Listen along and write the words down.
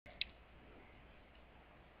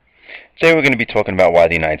Today we're going to be talking about why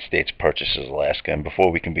the United States purchases Alaska, and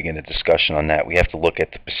before we can begin a discussion on that, we have to look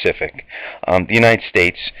at the Pacific. The United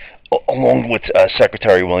States, along with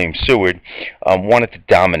Secretary William Seward, wanted to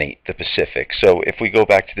dominate the Pacific. So if we go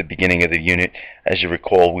back to the beginning of the unit, as you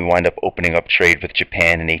recall, we wind up opening up trade with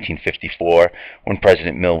Japan in 1854 when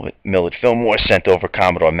President Millard Fillmore sent over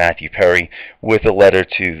Commodore Matthew Perry with a letter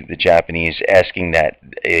to the Japanese asking that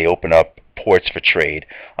they open up ports for trade.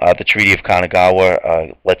 The Treaty of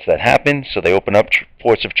Kanagawa lets that happen, so they open up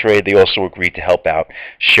ports of trade. They also agreed to help out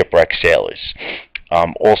shipwrecked sailors.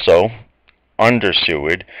 Also, under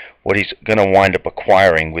Seward, what he's going to wind up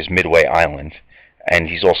acquiring was Midway Island, and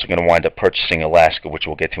he's also going to wind up purchasing Alaska, which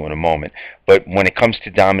we'll get to in a moment. But when it comes to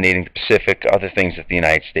dominating the Pacific, other things that the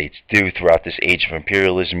United States do throughout this age of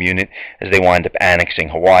imperialism unit is they wind up annexing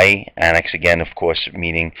Hawaii. Annex, again, of course,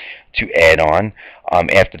 meaning to add on.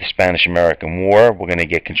 After the Spanish-American War, we're going to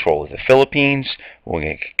get control of the Philippines, we're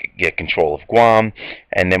going to get control of Guam,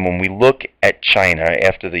 and then when we look at China,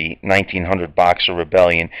 after the 1900 Boxer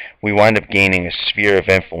Rebellion, we wind up gaining a sphere of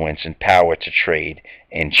influence and power to trade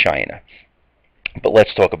in China. But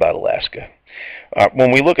let's talk about Alaska.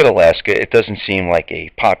 When we look at Alaska, it doesn't seem like a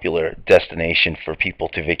popular destination for people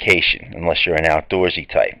to vacation, unless you're an outdoorsy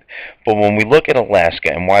type. But when we look at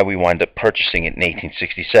Alaska and why we wind up purchasing it in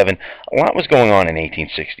 1867, a lot was going on in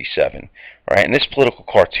 1867. Right? And this political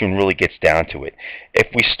cartoon really gets down to it. If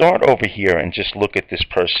we start over here and just look at this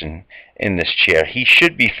person in this chair, he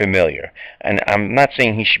should be familiar. And I'm not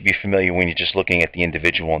saying he should be familiar when you're just looking at the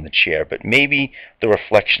individual in the chair, but maybe the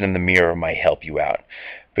reflection in the mirror might help you out.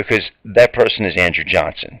 Because that person is Andrew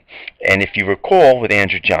Johnson. And if you recall with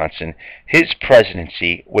Andrew Johnson, his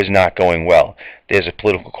presidency was not going well. There's a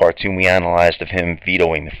political cartoon we analyzed of him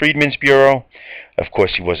vetoing the Freedmen's Bureau. Of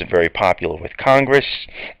course, he wasn't very popular with Congress.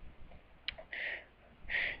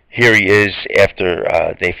 Here he is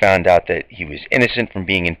after they found out that he was innocent from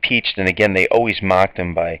being impeached, and again they always mocked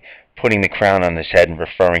him by putting the crown on his head and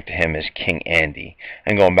referring to him as King Andy.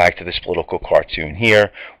 And going back to this political cartoon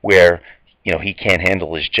here, where he can't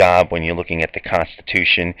handle his job. When you're looking at the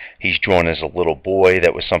Constitution, he's drawn as a little boy.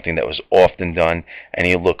 That was something that was often done. And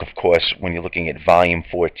you look, of course, when you're looking at Volume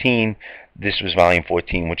 14, this was Volume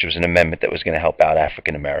 14, which was an amendment that was going to help out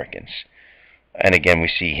African Americans. And again, we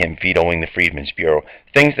see him vetoing the Freedmen's Bureau,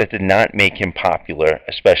 things that did not make him popular,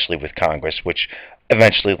 especially with Congress, which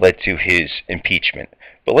eventually led to his impeachment.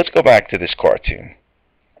 But let's go back to this cartoon.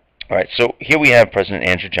 All right, so here we have President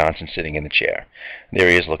Andrew Johnson sitting in the chair. There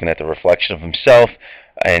he is looking at the reflection of himself,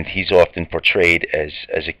 and he's often portrayed as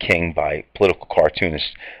a king by political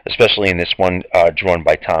cartoonists, especially in this one drawn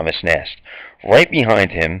by Thomas Nast. Right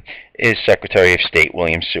behind him is Secretary of State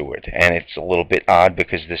William Seward, and it's a little bit odd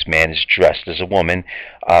because this man is dressed as a woman,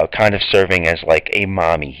 kind of serving as like a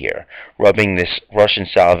mommy here, rubbing this Russian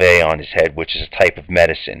salve on his head, which is a type of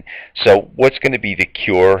medicine. So what's going to be the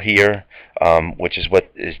cure here, which is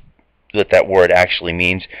what that word actually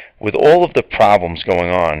means, with all of the problems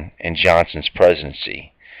going on in Johnson's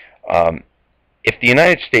presidency, if the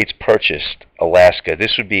United States purchased Alaska,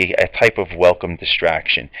 this would be a type of welcome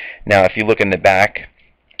distraction. Now, if you look in the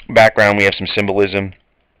background, we have some symbolism.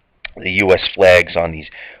 The U.S. flags on these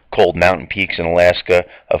cold mountain peaks in Alaska.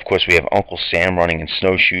 Of course, we have Uncle Sam running in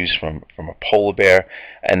snowshoes from a polar bear.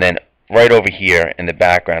 And then right over here in the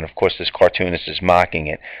background, of course, this cartoonist is mocking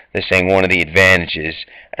it. They're saying one of the advantages,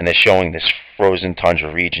 and they're showing this frozen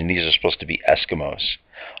tundra region. These are supposed to be Eskimos.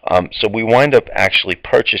 So we wind up actually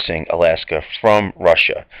purchasing Alaska from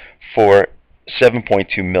Russia for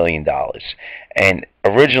 $7.2 million. And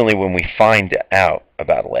originally when we find out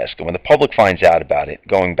about Alaska, when the public finds out about it,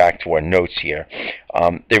 going back to our notes here,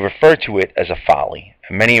 they refer to it as a folly.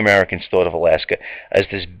 Many Americans thought of Alaska as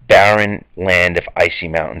this barren land of icy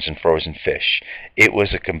mountains and frozen fish. It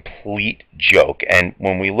was a complete joke. And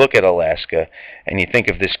when we look at Alaska and you think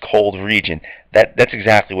of this cold region, that's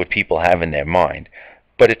exactly what people have in their mind.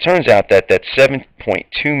 But it turns out that that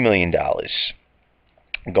 $7.2 million,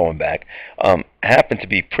 going back, happened to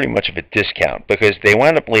be pretty much of a discount because they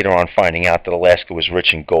wound up later on finding out that Alaska was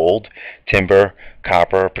rich in gold, timber,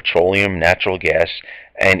 copper, petroleum, natural gas,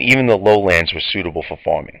 and even the lowlands were suitable for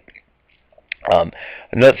farming.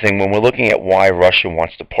 Another thing, when we're looking at why Russia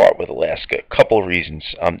wants to part with Alaska, a couple of reasons.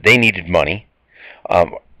 They needed money.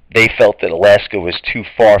 They felt that Alaska was too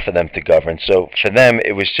far for them to govern, so for them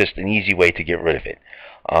it was just an easy way to get rid of it.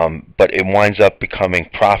 But it winds up becoming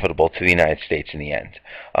profitable to the United States in the end.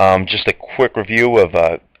 Just a quick review of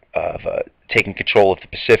taking control of the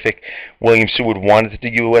Pacific. William Seward wanted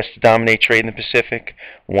the U.S. to dominate trade in the Pacific.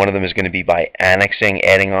 One of them is going to be by annexing,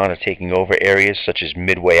 adding on, or taking over areas such as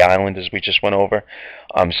Midway Island, as we just went over.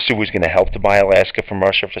 Seward's going to help to buy Alaska from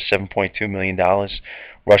Russia for $7.2 million.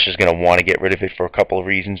 Russia's going to want to get rid of it for a couple of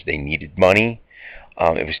reasons. They needed money.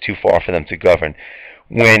 It was too far for them to govern.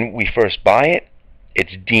 When we first buy it,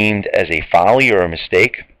 it's deemed as a folly or a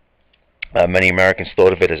mistake. Many Americans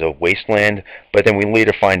thought of it as a wasteland, but then we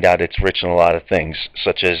later find out it's rich in a lot of things,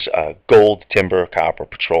 such as gold, timber, copper,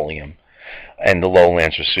 petroleum, and the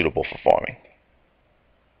lowlands are suitable for farming.